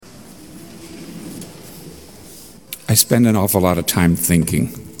I spend an awful lot of time thinking.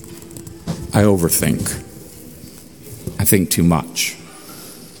 I overthink. I think too much.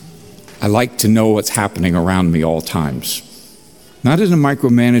 I like to know what's happening around me all times. Not in a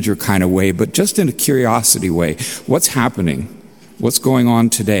micromanager kind of way, but just in a curiosity way. What's happening? What's going on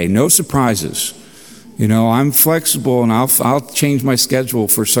today? No surprises. I'm flexible and I'll change my schedule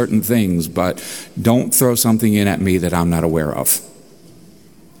for certain things, but don't throw something in at me that I'm not aware of.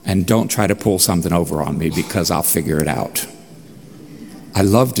 And don't try to pull something over on me because I'll figure it out. I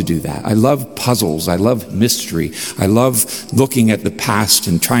love to do that. I love puzzles. I love mystery. I love looking at the past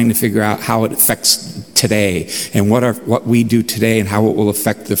and trying to figure out how it affects today and what we do today and how it will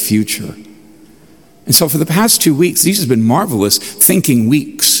affect the future. And so for the past 2 weeks, these have been marvelous thinking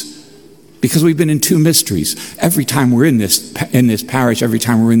weeks because we've been in two mysteries. Every time we're in this parish, every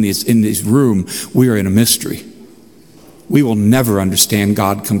time we're in this room, we are in a mystery. We will never understand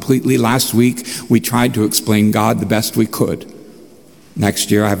God completely. Last week, we tried to explain God the best we could.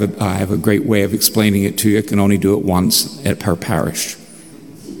 Next year, I have a great way of explaining it to you. I can only do it once per parish.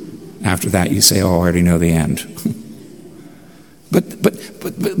 After that, you say, oh, I already know the end.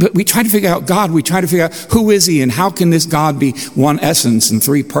 But we try to figure out God. We try to figure out who is he and how can this God be one essence and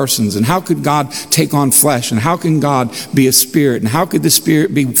three persons? And how could God take on flesh? And how can God be a spirit? And how could the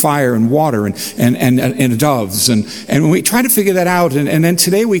spirit be fire and water and doves? And we try to figure that out. And then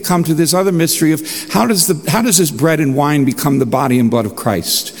today we come to this other mystery of how does this bread and wine become the body and blood of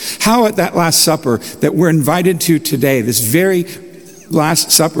Christ? How at that Last Supper that we're invited to today, this very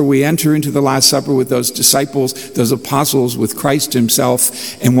Last Supper, we enter into the Last Supper with those disciples, those apostles, with Christ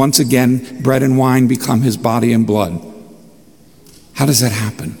himself, and once again, bread and wine become his body and blood. How does that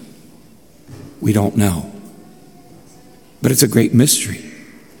happen? We don't know. But it's a great mystery.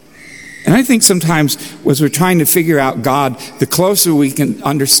 And I think sometimes as we're trying to figure out God, the closer we can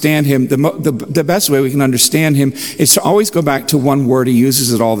understand him, the best way we can understand him is to always go back to one word. He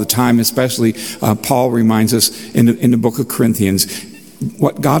uses it all the time, especially Paul reminds us in the book of Corinthians.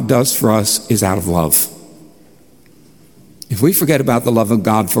 What God does for us is out of love. If we forget about the love of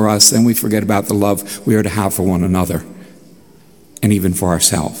God for us, then we forget about the love we are to have for one another and even for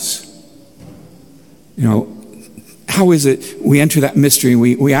ourselves. How is it we enter that mystery and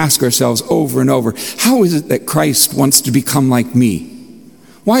we ask ourselves over and over, how is it that Christ wants to become like me?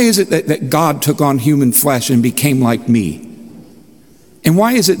 Why is it that God took on human flesh and became like me? And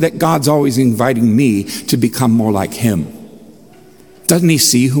why is it that God's always inviting me to become more like him? Doesn't he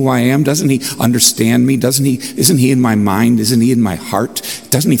see who I am? Doesn't he understand me? Isn't he in my mind? Isn't he in my heart?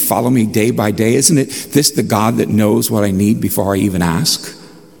 Doesn't he follow me day by day? Isn't it this the God that knows what I need before I even ask?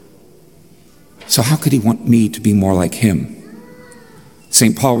 So how could he want me to be more like him?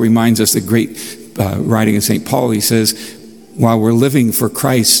 St. Paul reminds us, the great writing of St. Paul, he says, while we're living for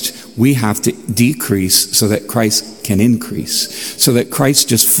Christ, we have to decrease so that Christ can increase, so that Christ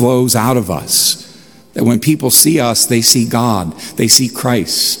just flows out of us. That when people see us, they see God, they see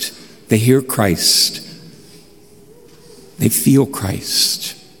Christ, they hear Christ, they feel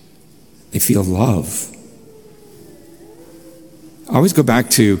Christ, they feel love. I always go back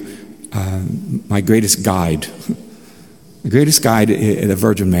to my greatest guide, the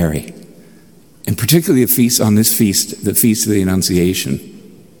Virgin Mary, and particularly the feast of the Annunciation.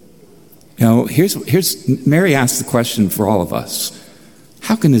 Here's Mary asked the question for all of us: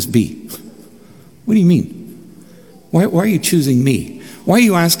 how can this be? What do you mean? Why are you choosing me? Why are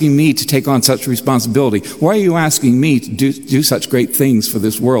you asking me to take on such responsibility? Why are you asking me to do such great things for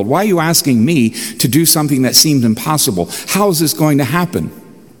this world? Why are you asking me to do something that seemed impossible? How is this going to happen?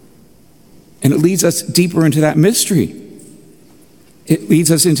 And it leads us deeper into that mystery. It leads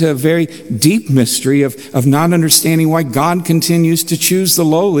us into a very deep mystery of not understanding why God continues to choose the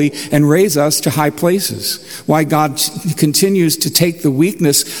lowly and raise us to high places. Why God continues to take the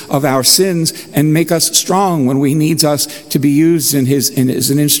weakness of our sins and make us strong when he needs us to be used as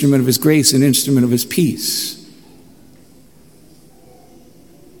an instrument of his grace, an instrument of his peace.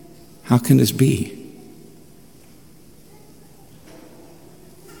 How can this be?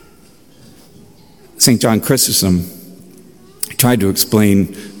 St. John Chrysostom tried to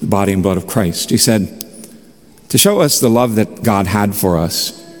explain the body and blood of Christ. He said, to show us the love that God had for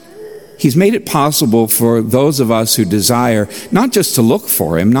us, he's made it possible for those of us who desire not just to look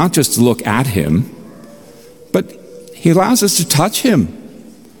for him, not just to look at him, but he allows us to touch him,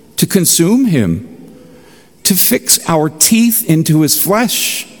 to consume him, to fix our teeth into his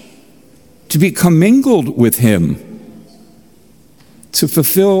flesh, to be commingled with him, to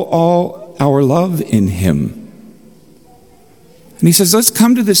fulfill all our love in him. And he says, let's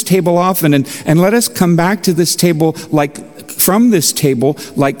come to this table often and let us come back to this table from this table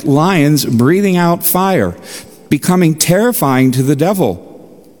like lions breathing out fire. becoming terrifying to the devil,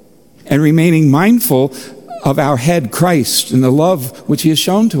 and remaining mindful of our head, Christ, and the love which he has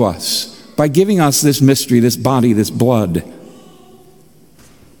shown to us by giving us this mystery, this body, this blood.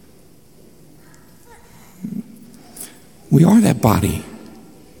 We are that body.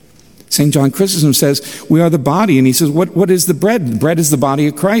 St. John Chrysostom says we are the body, and he says, what is the bread? The bread is the body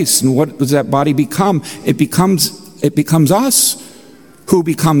of Christ. And what does that body become? It becomes us who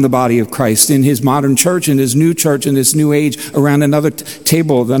become the body of Christ in his modern church, in his new age, around another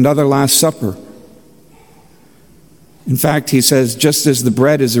table, another Last Supper. In fact, he says, just as the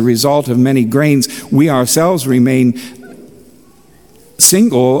bread is a result of many grains, we ourselves remain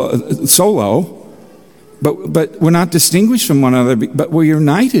solo, but we're not distinguished from one another, but we're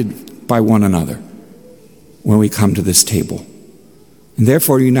united by one another when we come to this table. And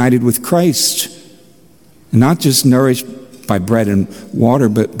therefore united with Christ, and not just nourished by bread and water,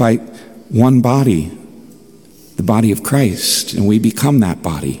 but by one body, the body of Christ, and we become that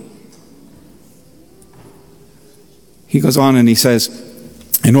body. He goes on and he says,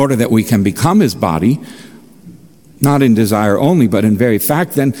 in order that we can become his body, not in desire only, but in very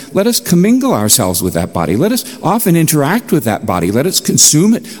fact, then let us commingle ourselves with that body. Let us often interact with that body. Let us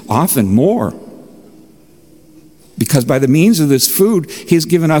consume it often more. Because by the means of this food, he has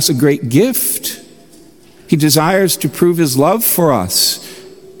given us a great gift. He desires to prove his love for us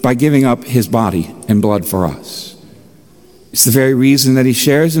by giving up his body and blood for us. It's the very reason that he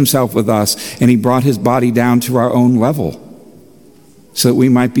shares himself with us, and he brought his body down to our own level so that we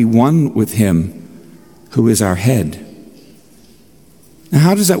might be one with him who is our head. Now,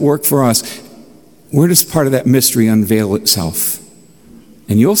 how does that work for us? Where does part of that mystery unveil itself?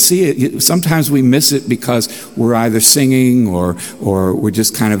 And you'll see it. Sometimes we miss it because we're either singing or we're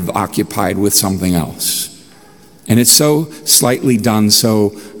just kind of occupied with something else. And it's so slightly done,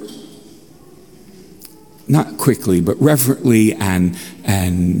 so not quickly, but reverently and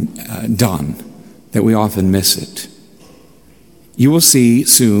done, that we often miss it. You will see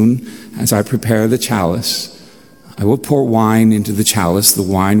soon, as I prepare the chalice, I will pour wine into the chalice, the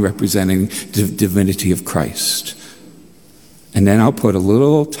wine representing the divinity of Christ. And then I'll put a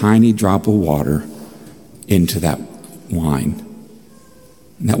little tiny drop of water into that wine.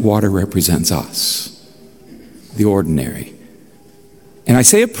 And that water represents us, the ordinary. And I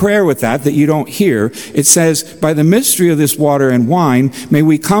say a prayer with that you don't hear. It says, by the mystery of this water and wine, may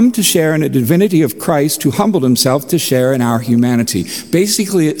we come to share in the divinity of Christ who humbled himself to share in our humanity.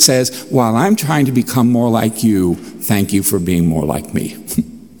 Basically, it says, while I'm trying to become more like you, thank you for being more like me.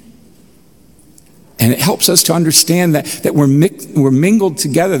 And it helps us to understand that we're mingled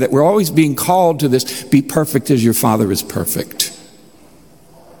together, that we're always being called to this, be perfect as your Father is perfect.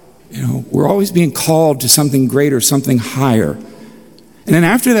 You know, we're always being called to something greater, something higher. And then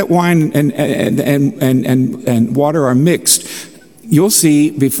after that wine and water are mixed, you'll see,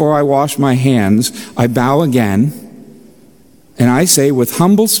 before I wash my hands, I bow again, and I say, with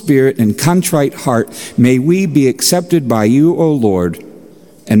humble spirit and contrite heart, may we be accepted by you, O Lord,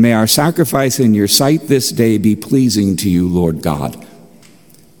 and may our sacrifice in your sight this day be pleasing to you, Lord God.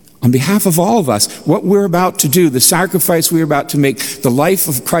 On behalf of all of us, what we're about to do, the sacrifice we're about to make, the life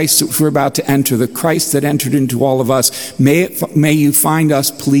of Christ that we're about to enter, the Christ that entered into all of us, may you find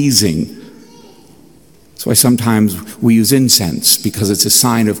us pleasing. That's why sometimes we use incense, because it's a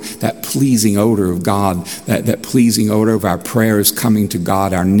sign of that pleasing odor of God, that pleasing odor of our prayers coming to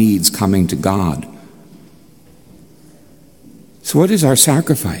God, our needs coming to God. So what is our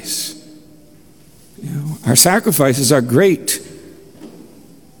sacrifice? You know, our sacrifices are great.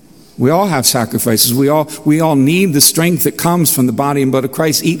 We all have sacrifices. We all need the strength that comes from the body and blood of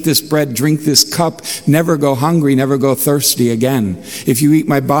Christ. Eat this bread, drink this cup, never go hungry, never go thirsty again. If you eat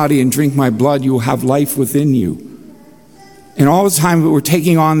my body and drink my blood, you will have life within you. And all the time that we're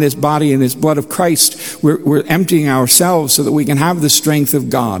taking on this body and this blood of Christ, we're emptying ourselves so that we can have the strength of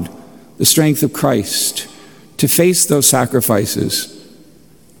God, the strength of Christ, to face those sacrifices,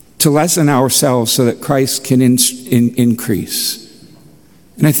 to lessen ourselves so that Christ can increase.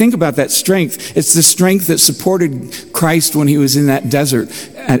 And I think about that strength. It's the strength that supported Christ when he was in that desert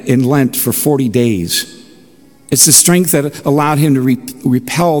in Lent for 40 days. It's the strength that allowed him to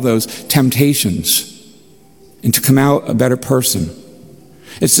repel those temptations and to come out a better person.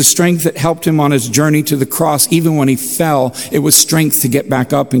 It's the strength that helped him on his journey to the cross. Even when he fell, it was strength to get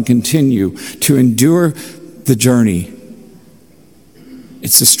back up and continue, to endure the journey.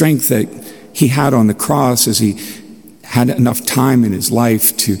 It's the strength that he had on the cross as he had enough time in his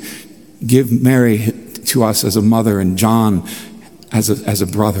life to give Mary to us as a mother and John as a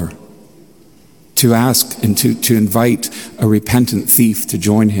brother, to ask and to invite a repentant thief to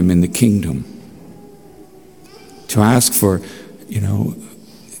join him in the kingdom. to ask for,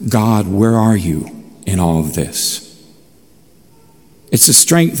 God, where are you in all of this? It's the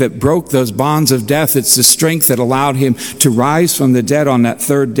strength that broke those bonds of death. It's the strength that allowed him to rise from the dead on that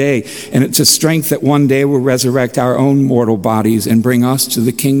third day. And it's a strength that one day will resurrect our own mortal bodies and bring us to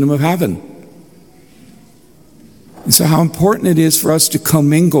the kingdom of heaven. And so how important it is for us to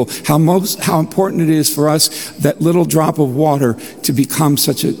commingle, how important it is for us, that little drop of water, to become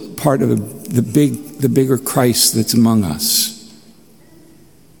such a part of the bigger Christ that's among us.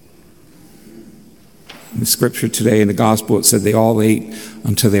 In the scripture today, in the gospel, it said they all ate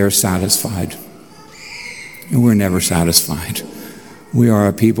until they are satisfied. And we're never satisfied. We are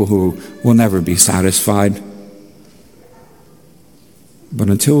a people who will never be satisfied. But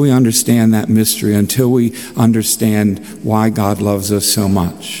until we understand that mystery, until we understand why God loves us so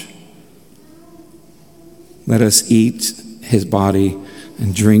much, let us eat his body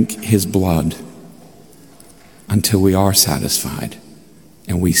and drink his blood until we are satisfied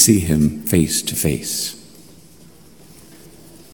and we see him face to face.